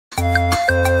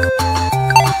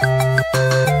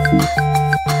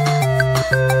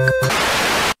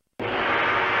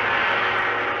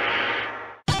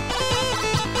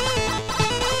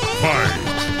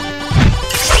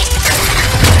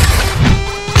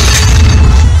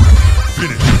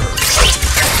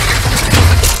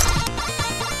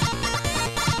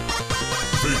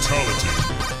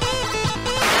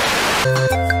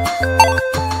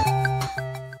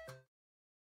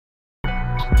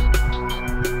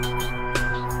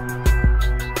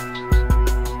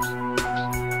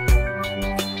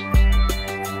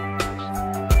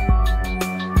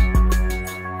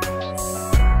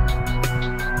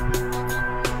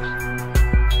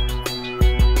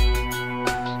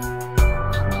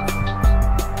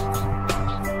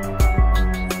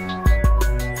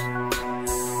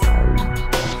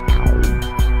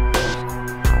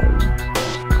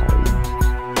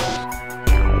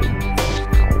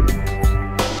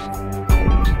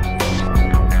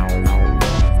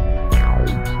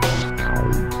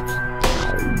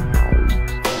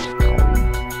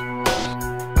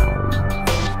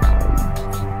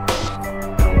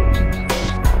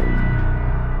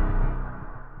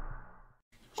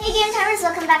Hey Game Timers,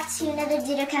 welcome back to another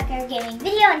Dittokatgirl gaming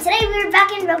video, and today we're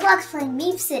back in Roblox playing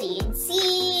MEEP City and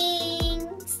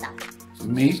seeing stuff.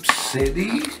 MEEP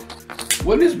City?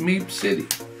 What is MEEP City?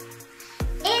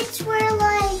 It's where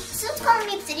so it's called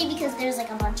MEEP City because there's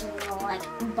like a bunch of little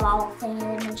ball thing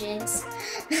images.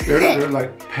 They're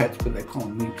like pets, but they call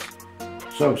them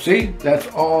MEEPs. So see, that's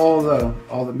all the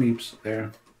MEEPs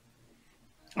there.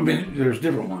 I mean, there's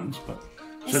different ones, but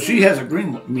so she has a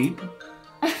green MEEP.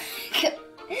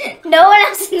 No one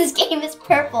else in this game is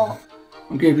purple.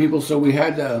 Okay, people, so we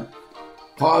had to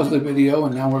pause the video,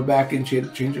 and now we're back, and she had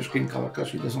to change her skin color because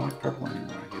she doesn't like purple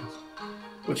anymore, I guess.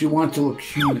 But she wants to look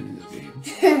human in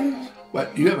this game.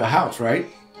 But you have a house, right?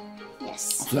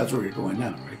 Yes. So that's where you're going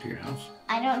now, right, to your house?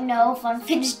 I don't know if I'm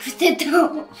finished with it,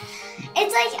 though.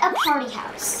 It's like a party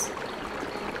house.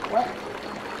 What?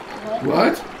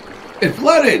 What? It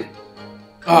flooded!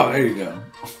 Oh, there you go.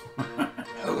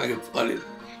 It looked like it flooded.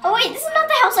 Oh wait, this is not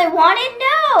the house I wanted?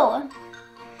 No!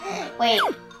 Wait.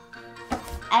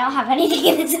 I don't have anything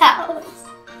in this house.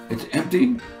 It's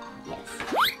empty? Yes.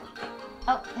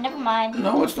 Oh, never mind.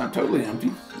 No, it's not totally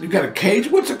empty. You got a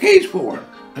cage? What's a cage for?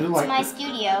 It's my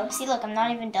studio. See, look, I'm not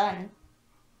even done.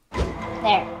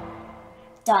 There.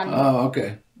 Done. Oh,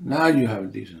 okay. Now you have a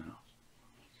decent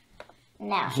house.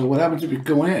 Now. So what happens if you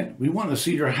go in? We want to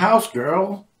see your house,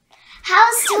 girl.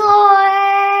 House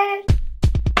tour!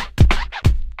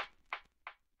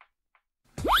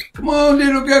 Come on,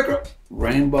 Dittokatgirl.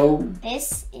 Rainbow.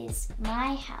 This is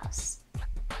my house.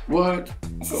 What?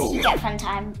 This is you get fun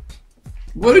time.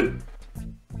 What did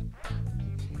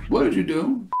you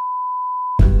do?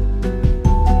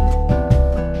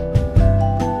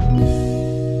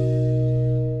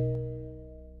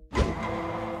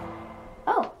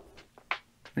 Oh.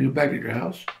 Are you back at your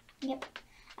house? Yep.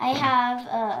 I have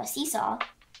a seesaw,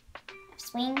 a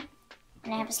swing,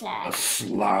 and I have a slide. A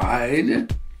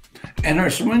slide? And her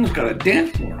swing's got a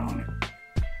dance floor on it.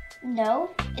 No,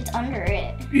 it's under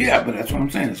it. Yeah, but that's what I'm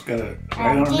saying. It's got a...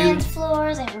 I have dance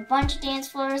floors. I have a bunch of dance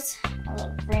floors. A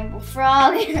little rainbow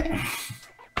frog.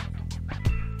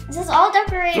 This is all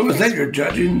decorated. So is that your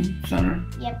judging center?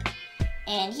 Yep.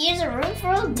 And here's a room for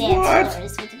all dance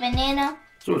floors with a banana.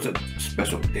 So it's a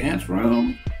special dance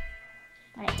room?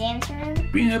 A dance room.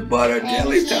 Peanut butter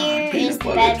jelly time. Peanut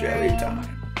butter jelly time.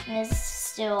 And there's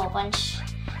still a bunch.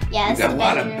 Yeah, you got a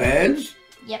lot of beds?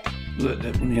 Yep.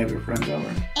 When you have your friends over.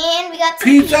 And we got some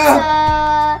pizza.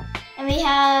 And we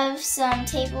have some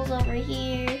tables over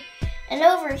here. And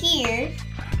over here.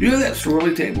 You have that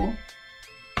swirly table?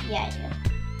 Yeah, I do.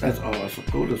 That's awesome.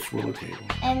 Go to the swirly table.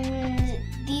 And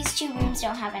these two rooms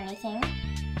don't have anything.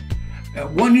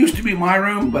 One used to be my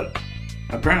room, but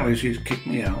apparently she's kicked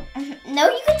me out. No,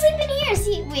 you can sleep in here.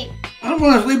 See, wait. I don't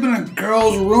want to sleep in a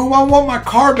girl's room. I want my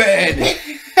car bed.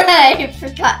 I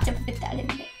forgot to put that in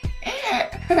there.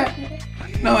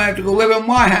 No, I have to go live in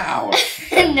my house.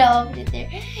 No, I'll put it there.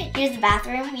 Here's the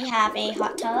bathroom. We have a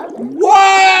hot tub.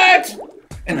 What?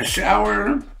 And a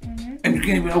shower. And you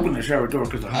can't even open the shower door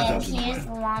because the hot tub's in the way. And here's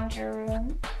the laundry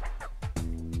room.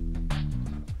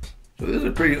 So this is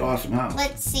a pretty awesome house.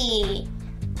 Let's see.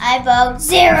 I vote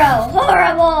 0.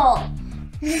 Horrible.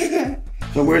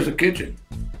 So where's the kitchen?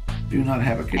 Do you not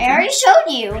have a kitchen? I already showed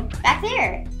you. Back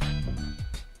there.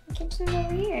 The kitchen's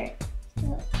over here.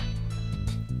 Look.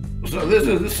 So this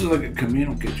is like a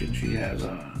communal kitchen. She has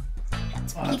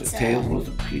lots of tables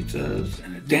and pizzas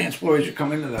and a dance floor as you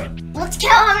come into the... Let's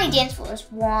count how many dance floors.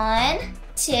 1,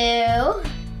 2,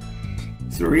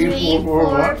 3,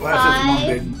 4,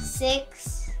 5,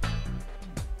 6,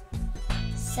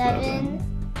 7,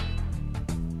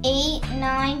 8,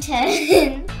 9,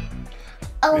 10,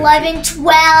 11,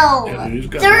 12, yeah,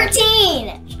 13.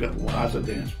 It's got lots of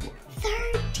dance floors.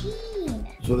 13.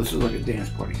 So this is like a dance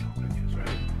party house, I guess,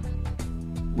 right?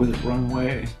 With a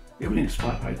runway. You have any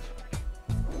spotlights?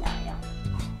 No, I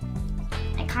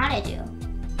don't. I kind of do,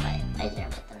 but I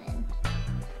didn't put them in.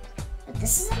 But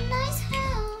this is a nice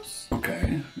house.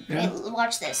 Okay. Yeah. Wait,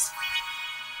 watch this.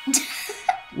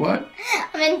 What?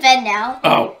 I'm in bed now.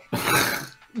 Oh.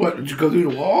 What, did you go through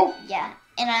the wall? Yeah,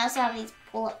 and I also have these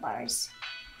pull-up bars.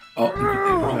 Oh,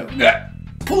 you can yeah.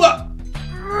 Pull up.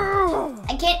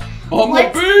 I can't. On the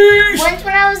beach. Once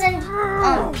when I was in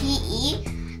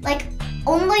PE, like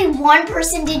only one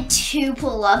person did 2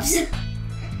 pull-ups.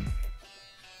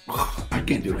 I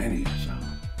can't do any, so.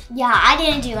 Yeah, I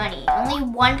didn't do any. Only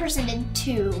one person did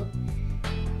 2.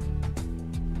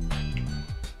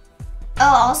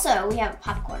 Oh, also we have a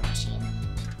popcorn machine.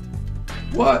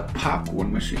 What?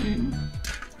 Popcorn machine?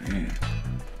 Man.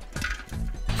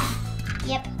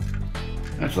 Yep.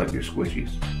 That's like your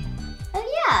squishies. Oh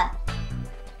yeah.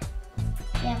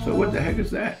 Yeah. So what the heck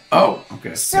is that? Oh,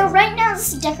 okay. So right now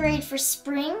this is decorated for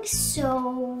spring.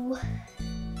 So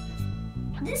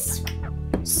this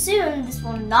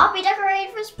will not be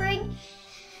decorated for spring.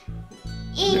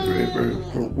 Decorated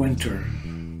for winter.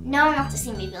 No one wants to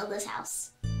see me build this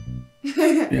house.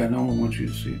 Yeah, no one wants you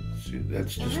to see.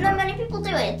 That's just. Even though many people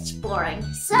do it, it's boring.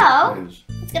 So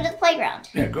let's go to the playground.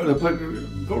 Yeah, go to the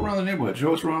playground. Go around the neighborhood.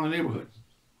 Show us around the neighborhood.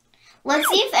 Let's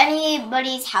see if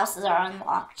anybody's houses are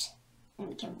unlocked, and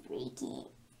we can break it.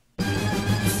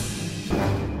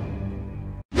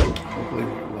 Hopefully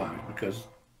we're alive, because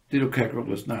Dittokatgirl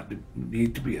does not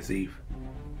need to be a thief.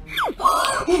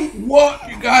 What?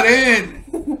 You got in!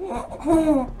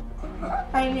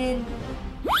 I'm in.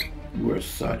 You are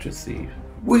such a thief.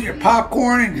 With your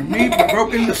popcorn and your meat, you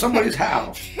broke into somebody's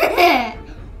house. You're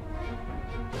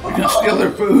gonna steal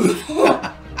their food.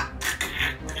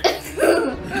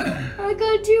 I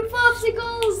got 2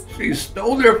 popsicles. You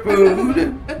stole their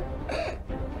food.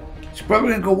 She's probably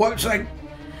gonna go watch like.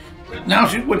 Now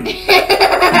she's what?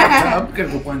 I'm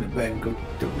gonna go find the bed and go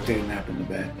take a nap in the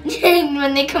bed. And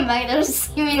when they come back, they'll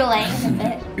just see me laying in the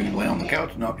bed. You can lay on the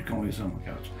couch. No, you can only sit on the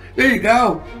couch. There you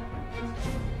go.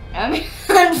 I'm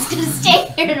just gonna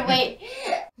stay here and wait.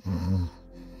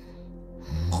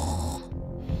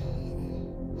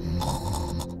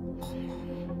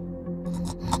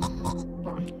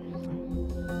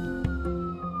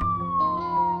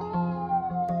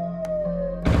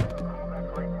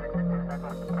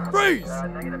 Freeze!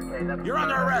 You're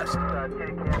under arrest.